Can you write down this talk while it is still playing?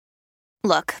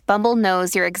Look, Bumble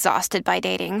knows you're exhausted by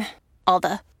dating. All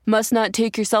the must not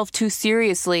take yourself too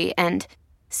seriously and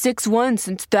 6'1"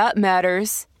 since that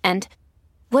matters. And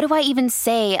what do I even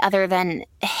say other than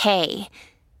hey?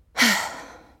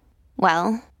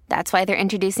 Well, that's why they're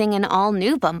introducing an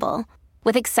all-new Bumble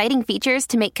with exciting features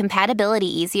to make compatibility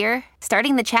easier,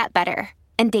 starting the chat better,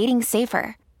 and dating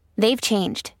safer. They've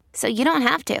changed, so you don't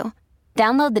have to.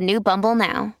 Download the new Bumble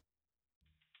now.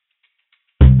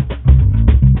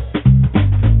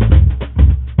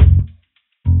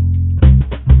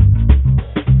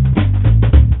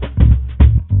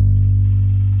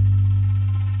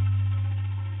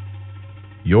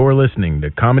 You're listening to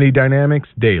Comedy Dynamics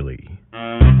Daily.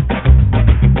 A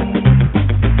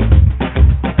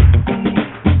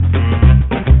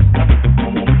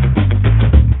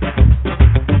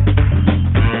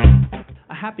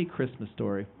happy Christmas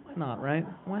story. Why not, right?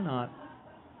 Why not?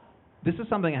 This is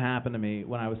something that happened to me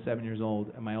when I was 7 years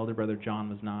old, and my older brother John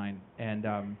was 9.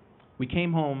 And we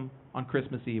came home on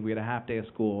Christmas Eve. We had a half day of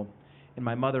school, and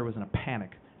my mother was in a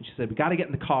panic. And she said, we got to get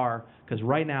in the car, because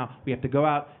right now we have to go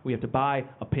out, we have to buy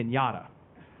a piñata.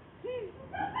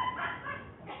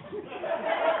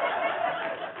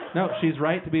 No, she's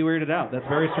right to be weirded out. That's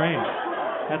very strange.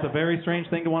 That's a very strange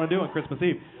thing to want to do on Christmas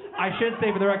Eve. I should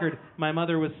say for the record, my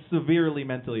mother was severely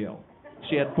mentally ill.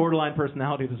 She had borderline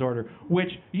personality disorder, which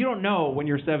you don't know when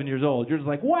you're 7 years old. You're just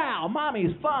like, wow,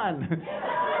 mommy's fun.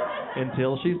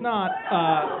 Until she's not.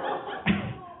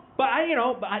 But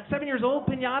at 7 years old,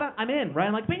 piñata, I'm in, right?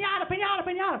 I'm like, piñata, piñata,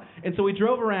 piñata. And so we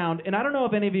drove around, and I don't know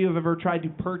if any of you have ever tried to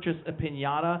purchase a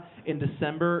piñata in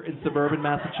December in suburban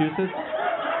Massachusetts.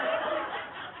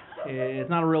 It's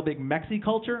not a real big Mexi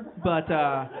culture, but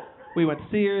we went to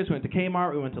Sears, we went to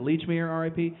Kmart, we went to Lechmere,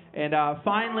 R.I.P., and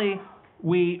finally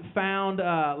we found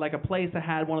like a place that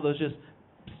had one of those just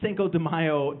Cinco de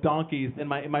Mayo donkeys, and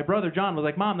my brother John was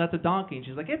like, Mom, that's a donkey, and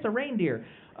she's like, it's a reindeer.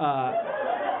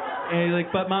 And he's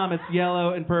like, but Mom, it's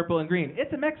yellow and purple and green.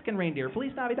 It's a Mexican reindeer.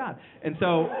 Feliz Navidad. And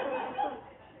so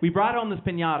we brought home this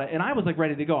piñata, and I was like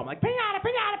ready to go. I'm like, piñata,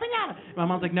 piñata, piñata. And my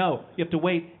mom's like, no, you have to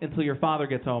wait until your father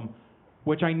gets home,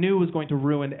 which I knew was going to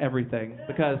ruin everything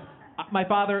because my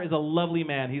father is a lovely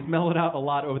man. He's mellowed out a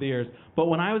lot over the years. But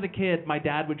when I was a kid, my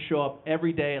dad would show up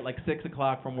every day at like 6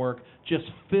 o'clock from work,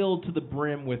 just filled to the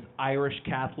brim with Irish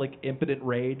Catholic impotent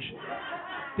rage.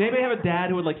 Did anybody have a dad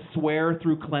who would like swear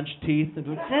through clenched teeth and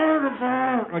be like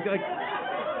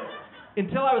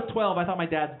until I was 12, I thought my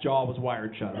dad's jaw was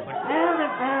wired shut. It was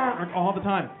like all the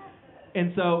time.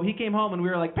 And so he came home and we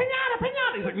were like, piñata,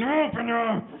 piñata. He's like, no,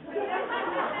 piñata.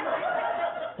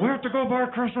 We have to go buy a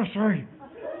Christmas tree.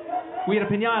 We had a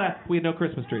piñata, we had no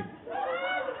Christmas tree.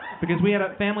 Because we had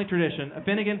a family tradition, a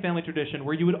Finnegan family tradition,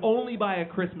 where you would only buy a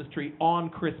Christmas tree on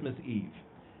Christmas Eve.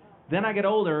 Then I get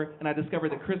older, and I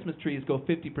discovered that Christmas trees go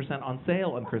 50% on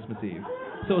sale on Christmas Eve.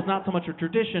 So it's not so much a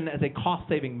tradition as a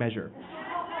cost-saving measure.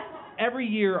 Every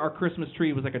year, our Christmas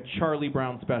tree was like a Charlie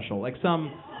Brown special, like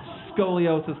some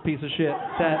scoliosis piece of shit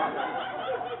that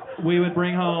we would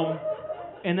bring home.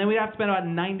 And then we'd have to spend about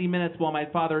 90 minutes while my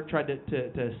father tried to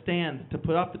stand to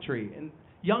put up the tree. And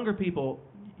younger people,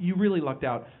 you really lucked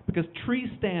out, because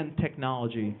tree stand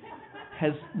technology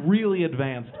has really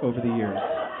advanced over the years.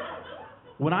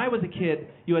 When I was a kid,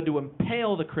 you had to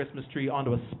impale the Christmas tree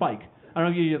onto a spike. I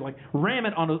don't know if you like ram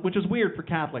it onto, which is weird for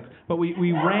Catholics, but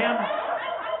you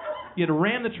had to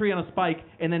ram the tree on a spike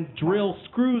and then drill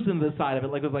screws into the side of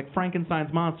it, like it was like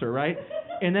Frankenstein's monster, right?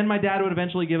 And then my dad would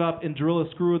eventually give up and drill a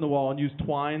screw in the wall and use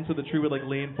twine so the tree would like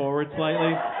lean forward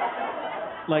slightly.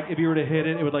 Like if you were to hit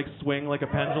it, it would like swing like a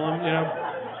pendulum, you know?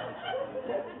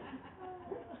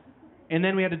 And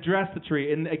then we had to dress the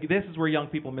tree, and this is where young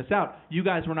people miss out. You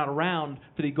guys were not around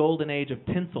for the golden age of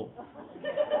tinsel.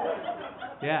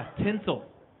 Yeah, tinsel.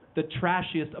 The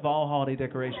trashiest of all holiday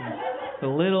decorations. The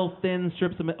little thin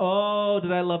strips of... Oh,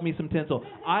 did I love me some tinsel.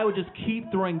 I would just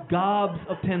keep throwing gobs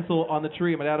of tinsel on the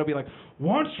tree. My dad would be like,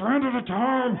 one strand at a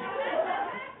time.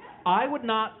 I would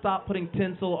not stop putting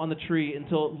tinsel on the tree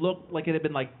until it looked like it had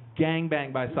been like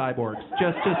gangbanged by cyborgs.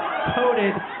 Just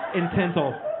coated in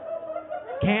tinsel.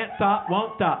 Can't stop,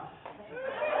 won't stop.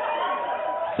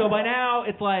 So by now,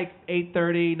 it's like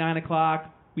 8:30, 9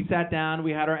 o'clock. We sat down, we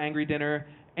had our angry dinner,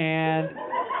 and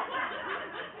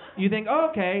you think, oh,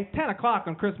 okay, 10 o'clock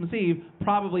on Christmas Eve,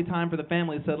 probably time for the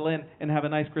family to settle in and have a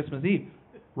nice Christmas Eve.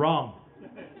 Wrong.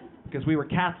 Because we were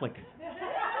Catholic.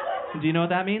 And do you know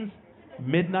what that means?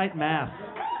 Midnight Mass.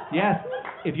 Yes.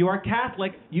 If you are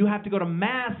Catholic, you have to go to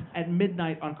Mass at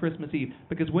midnight on Christmas Eve.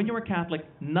 Because when you are Catholic,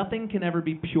 nothing can ever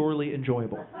be purely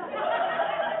enjoyable.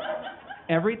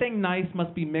 Everything nice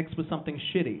must be mixed with something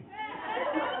shitty.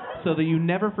 So that you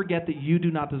never forget that you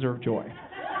do not deserve joy.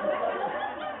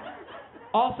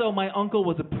 Also, my uncle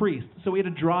was a priest, so we had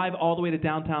to drive all the way to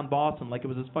downtown Boston like it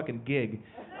was his fucking gig.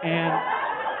 And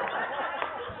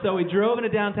so we drove into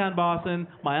downtown Boston.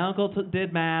 My uncle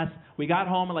did mass. We got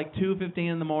home at like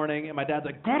 2:15 in the morning, and my dad's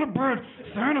like, "Go to bed.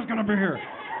 Santa's gonna be here."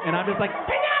 And I'm just like,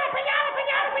 "Pinata, pinata,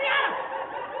 pinata, pinata."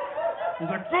 He's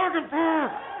like, "Fucking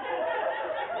fuck."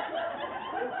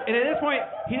 And at this point,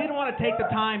 he didn't want to take the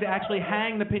time to actually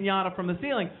hang the piñata from the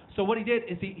ceiling. So what he did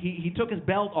is he took his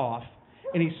belt off,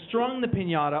 and he strung the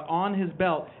piñata on his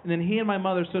belt, and then he and my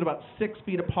mother stood about 6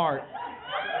 feet apart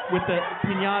with the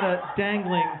piñata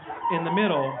dangling in the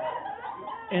middle.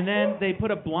 And then they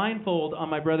put a blindfold on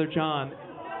my brother John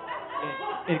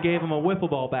and gave him a wiffle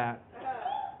ball bat.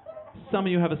 Some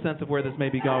of you have a sense of where this may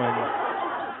be going.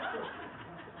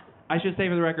 I should say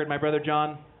for the record, my brother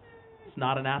John is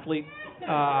not an athlete.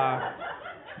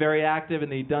 Very active in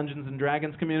the Dungeons and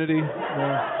Dragons community.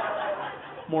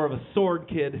 More of a sword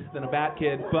kid than a bat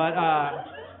kid. But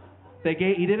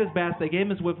he did his best. They gave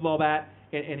him his wiffle ball bat,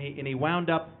 and he wound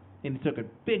up, and he took a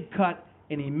big cut,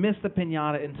 and he missed the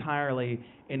piñata entirely,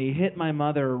 and he hit my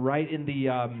mother right in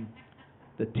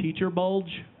the teacher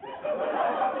bulge.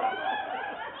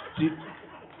 Do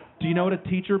you know what a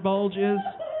teacher bulge is?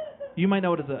 You might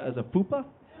know it as a fupa,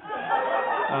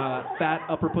 fat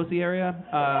upper pussy area.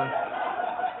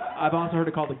 I've also heard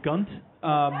it called a gunt.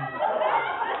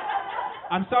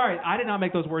 I'm sorry, I did not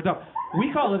make those words up.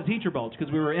 We call it a teacher bulge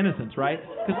because we were innocents, right?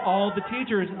 Because all the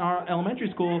teachers in our elementary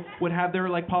school would have their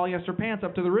like polyester pants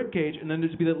up to the rib cage, and then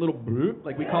there'd just be that little bloop,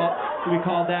 like we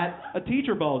call that a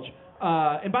teacher bulge.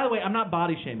 And by the way, I'm not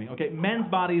body shaming, okay? Men's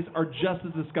bodies are just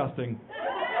as disgusting.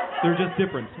 They're just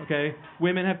different, okay?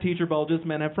 Women have teacher bulges,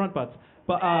 men have front butts.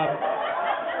 But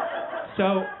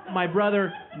so my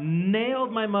brother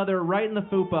nailed my mother right in the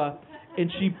fupa,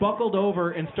 and she buckled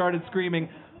over and started screaming,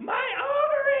 "My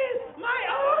ovaries! My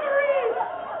ovaries!"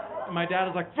 And my dad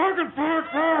was like, "Fucking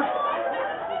fuck, fuck!"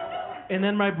 And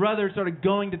then my brother started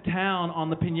going to town on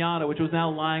the piñata, which was now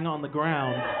lying on the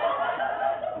ground.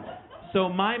 So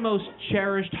my most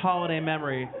cherished holiday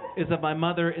memory is of my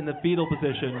mother in the fetal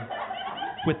position,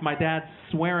 with my dad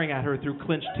swearing at her through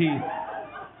clenched teeth,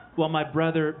 while my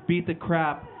brother beat the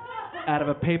crap out of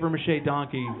a papier-mâché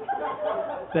donkey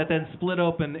that then split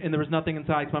open, and there was nothing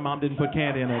inside because my mom didn't put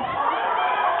candy in it.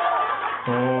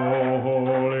 Oh,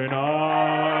 holy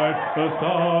night, the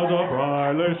stars are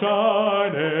brightly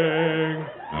shining.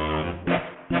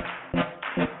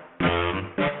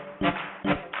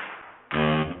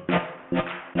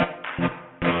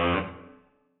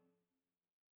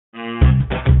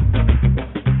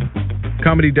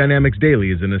 Comedy Dynamics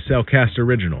Daily is an Acelcast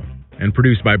original and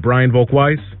produced by Brian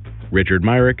Volk-Weiss, Richard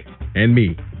Myrick, and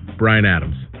me, Brian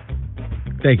Adams.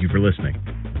 Thank you for listening.